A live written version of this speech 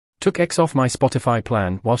Took X off my Spotify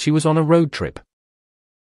plan while she was on a road trip.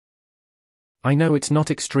 I know it's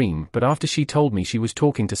not extreme, but after she told me she was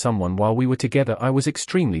talking to someone while we were together, I was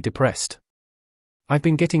extremely depressed. I've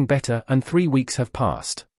been getting better and 3 weeks have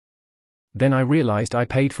passed. Then I realized I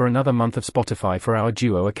paid for another month of Spotify for our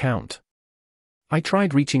Duo account. I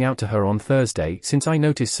tried reaching out to her on Thursday since I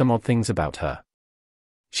noticed some odd things about her.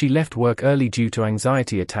 She left work early due to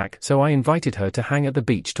anxiety attack, so I invited her to hang at the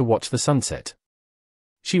beach to watch the sunset.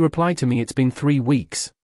 She replied to me, "It's been 3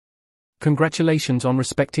 weeks. Congratulations on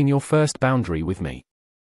respecting your first boundary with me.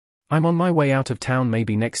 I'm on my way out of town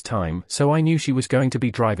maybe next time," so I knew she was going to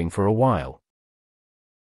be driving for a while.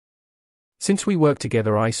 Since we work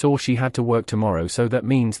together, I saw she had to work tomorrow, so that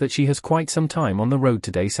means that she has quite some time on the road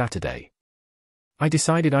today, Saturday. I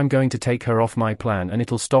decided I'm going to take her off my plan and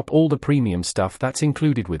it'll stop all the premium stuff that's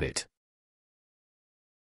included with it.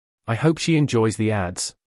 I hope she enjoys the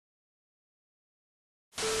ads.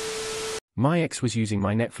 My ex was using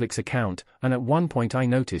my Netflix account, and at one point I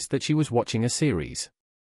noticed that she was watching a series.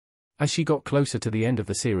 As she got closer to the end of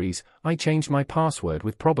the series, I changed my password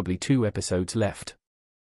with probably 2 episodes left.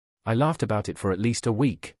 I laughed about it for at least a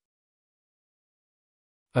week.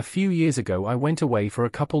 A few years ago I went away for a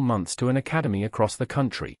couple months to an academy across the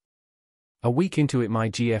country. A week into it, my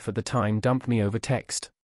GF at the time dumped me over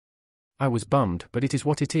text. I was bummed, but it is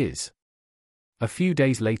what it is. A few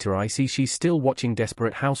days later I see she's still watching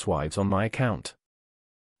Desperate Housewives on my account.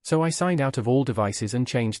 So I signed out of all devices and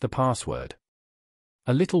changed the password.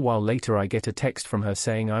 A little while later I get a text from her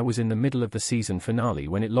saying I was in the middle of the season finale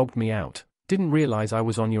when it logged me out. "Didn't realize I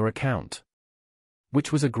was on your account."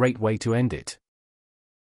 Which was a great way to end it.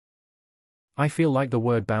 I feel like the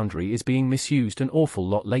word boundary is being misused an awful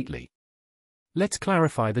lot lately. Let's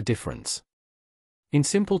clarify the difference. In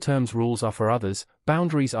simple terms, rules are for others,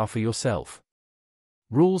 boundaries are for yourself.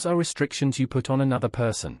 Rules are restrictions you put on another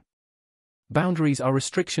person. Boundaries are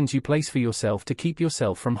restrictions you place for yourself to keep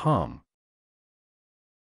yourself from harm.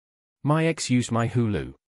 My ex used my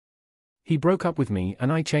Hulu. He broke up with me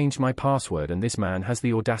and I changed my password, and this man has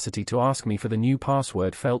the audacity to ask me for the new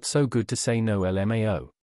password. Felt so good to say no,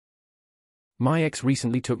 LMAO. My ex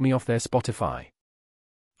recently took me off their Spotify.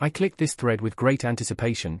 I clicked this thread with great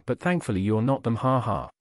anticipation, but thankfully you're not them, haha.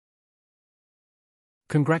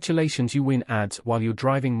 Congratulations, you win ads while you're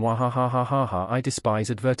driving, wahahahaha. I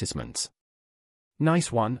despise advertisements.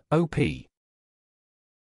 Nice one, OP.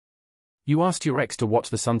 You asked your ex to watch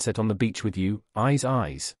the sunset on the beach with you,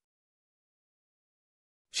 eyes.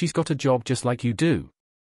 She's got a job just like you do.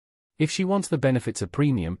 If she wants the benefits of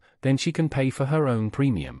premium, then she can pay for her own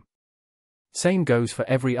premium. Same goes for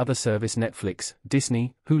every other service: Netflix,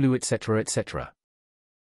 Disney, Hulu, etc., etc.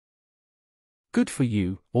 Good for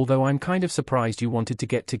you, although I'm kind of surprised you wanted to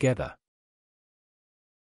get together.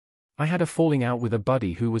 I had a falling out with a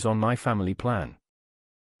buddy who was on my family plan.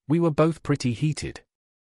 We were both pretty heated.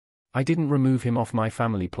 I didn't remove him off my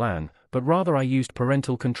family plan, but rather I used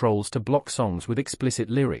parental controls to block songs with explicit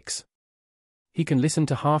lyrics. He can listen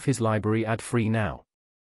to half his library ad-free now.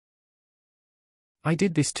 I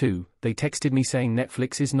did this too. They texted me saying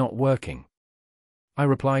Netflix is not working. I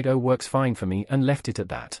replied, "Oh, works fine for me," and left it at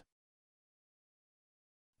that.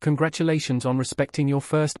 Congratulations on respecting your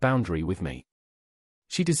first boundary with me.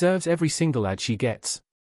 She deserves every single ad she gets.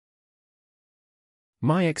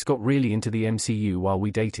 My ex got really into the MCU while we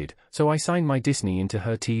dated, so I signed my Disney into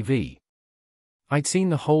her TV. I'd seen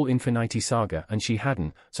the whole Infinity Saga and she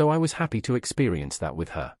hadn't, so I was happy to experience that with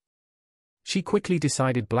her. She quickly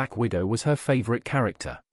decided Black Widow was her favorite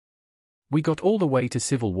character. We got all the way to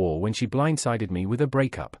Civil War when she blindsided me with a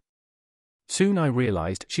breakup. Soon I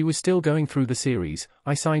realized she was still going through the series.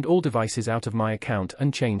 I signed all devices out of my account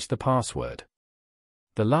and changed the password.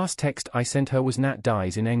 The last text I sent her was Nat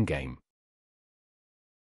dies in Endgame.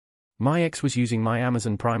 My ex was using my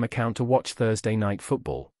Amazon Prime account to watch Thursday Night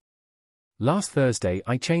Football. Last Thursday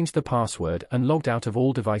I changed the password and logged out of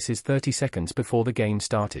all devices 30 seconds before the game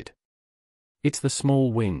started. It's the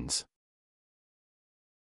small wins.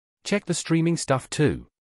 Check the streaming stuff too.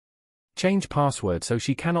 Change password so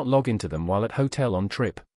she cannot log into them while at hotel on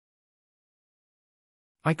trip.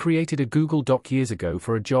 I created a Google Doc years ago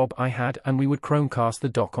for a job I had, and we would Chromecast the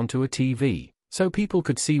doc onto a TV, so people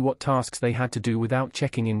could see what tasks they had to do without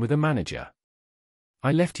checking in with a manager.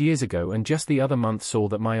 I left years ago and just the other month saw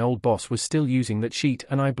that my old boss was still using that sheet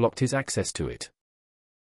and I blocked his access to it.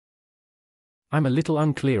 I'm a little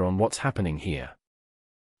unclear on what's happening here.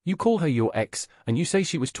 You call her your ex, and you say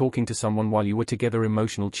she was talking to someone while you were together,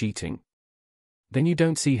 emotional cheating. Then you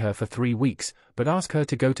don't see her for 3 weeks, but ask her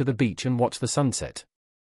to go to the beach and watch the sunset.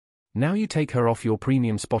 Now you take her off your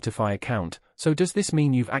premium Spotify account, so does this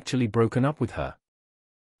mean you've actually broken up with her?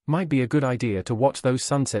 Might be a good idea to watch those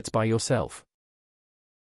sunsets by yourself.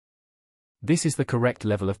 This is the correct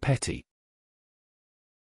level of petty.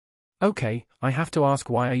 Okay, I have to ask,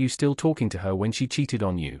 why are you still talking to her when she cheated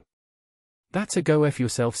on you? That's a go F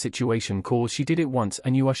yourself situation, cause she did it once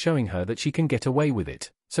and you are showing her that she can get away with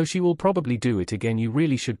it, so she will probably do it again. You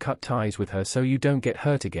really should cut ties with her so you don't get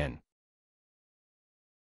hurt again.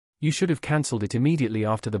 You should have cancelled it immediately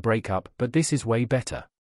after the breakup, but this is way better.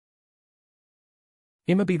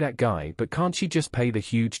 I'ma be that guy, but can't she just pay the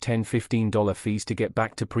huge $10-15 fees to get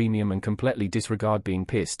back to premium and completely disregard being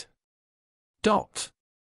pissed?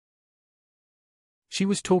 She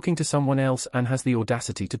was talking to someone else and has the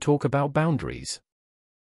audacity to talk about boundaries.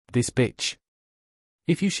 This bitch.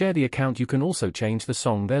 If you share the account, you can also change the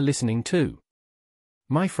song they're listening to.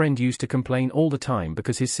 My friend used to complain all the time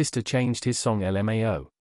because his sister changed his song LMAO.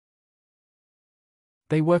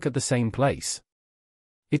 They work at the same place.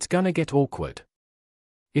 It's gonna get awkward.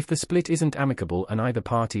 If the split isn't amicable and either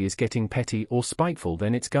party is getting petty or spiteful,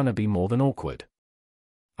 then it's gonna be more than awkward.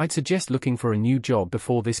 I'd suggest looking for a new job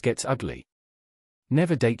before this gets ugly.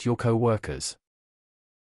 Never date your co-workers.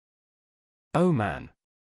 Oh man.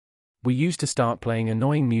 We used to start playing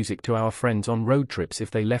annoying music to our friends on road trips if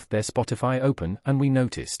they left their Spotify open and we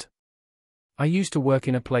noticed. I used to work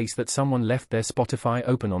in a place that someone left their Spotify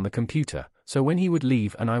open on the computer, so when he would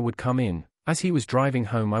leave and I would come in, as he was driving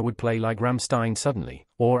home I would play like Rammstein suddenly,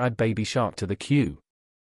 or add Baby Shark to the queue.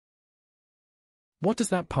 What does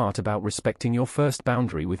that part about respecting your first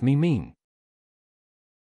boundary with me mean?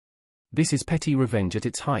 This is petty revenge at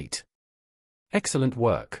its height. Excellent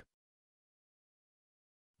work.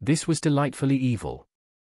 This was delightfully evil.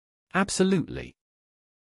 Absolutely.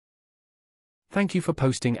 Thank you for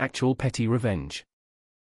posting actual petty revenge.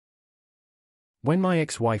 When my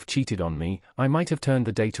ex-wife cheated on me, I might have turned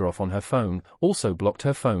the data off on her phone, also blocked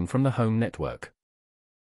her phone from the home network.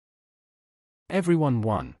 Everyone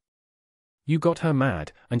won. You got her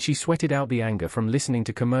mad, and she sweated out the anger from listening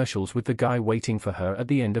to commercials with the guy waiting for her at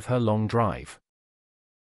the end of her long drive.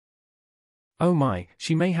 Oh my,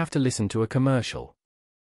 she may have to listen to a commercial.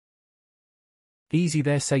 Easy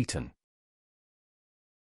there, Satan.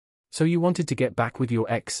 So you wanted to get back with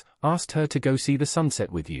your ex, asked her to go see the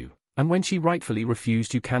sunset with you, and when she rightfully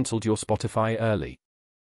refused, you cancelled your Spotify early.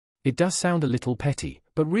 It does sound a little petty,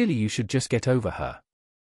 but really you should just get over her.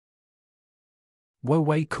 Whoa,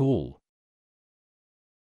 way cool.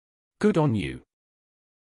 Good on you.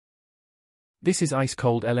 This is ice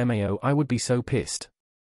cold LMAO. I would be so pissed.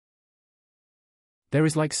 There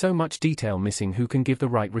is like so much detail missing. Who can give the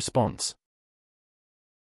right response?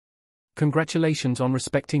 Congratulations on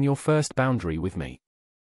respecting your first boundary with me.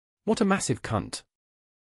 What a massive cunt.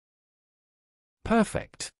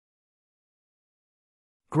 Perfect.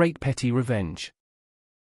 Great petty revenge.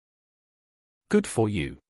 Good for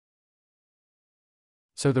you.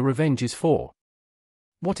 So the revenge is for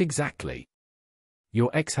what exactly?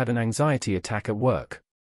 Your ex had an anxiety attack at work.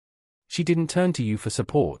 She didn't turn to you for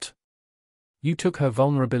support. You took her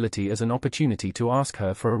vulnerability as an opportunity to ask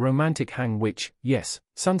her for a romantic hang, which, yes,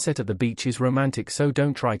 sunset at the beach is romantic, so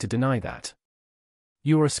don't try to deny that.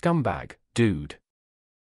 You're a scumbag, dude.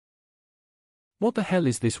 What the hell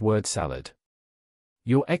is this word salad?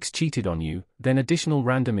 Your ex cheated on you, then additional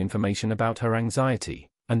random information about her anxiety,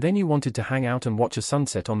 and then you wanted to hang out and watch a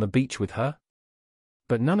sunset on the beach with her?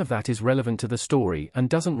 But none of that is relevant to the story and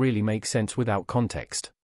doesn't really make sense without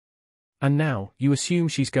context. And now, you assume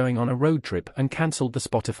she's going on a road trip and cancelled the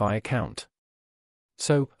Spotify account.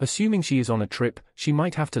 So, assuming she is on a trip, she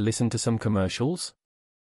might have to listen to some commercials?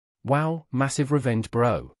 Wow, massive revenge,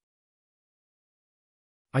 bro.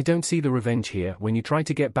 I don't see the revenge here when you try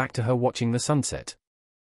to get back to her watching the sunset.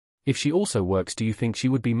 If she also works, do you think she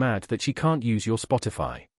would be mad that she can't use your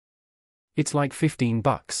Spotify? It's like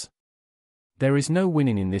 $15. There is no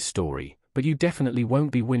winning in this story, but you definitely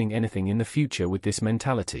won't be winning anything in the future with this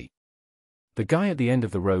mentality. The guy at the end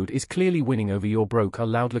of the road is clearly winning over your broke,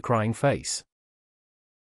 loudly crying face.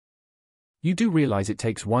 You do realize it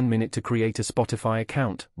takes 1 minute to create a Spotify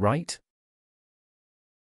account, right?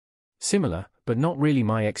 Similar, but not really.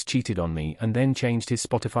 My ex cheated on me and then changed his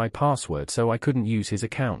Spotify password so I couldn't use his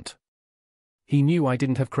account. He knew I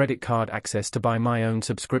didn't have credit card access to buy my own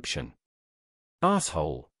subscription.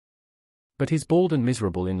 Asshole. But he's bald and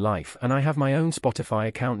miserable in life, and I have my own Spotify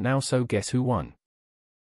account now, so guess who won?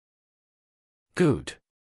 Good.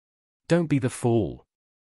 Don't be the fool.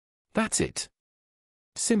 That's it.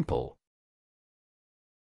 Simple.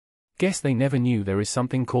 Guess they never knew there is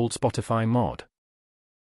something called Spotify Mod.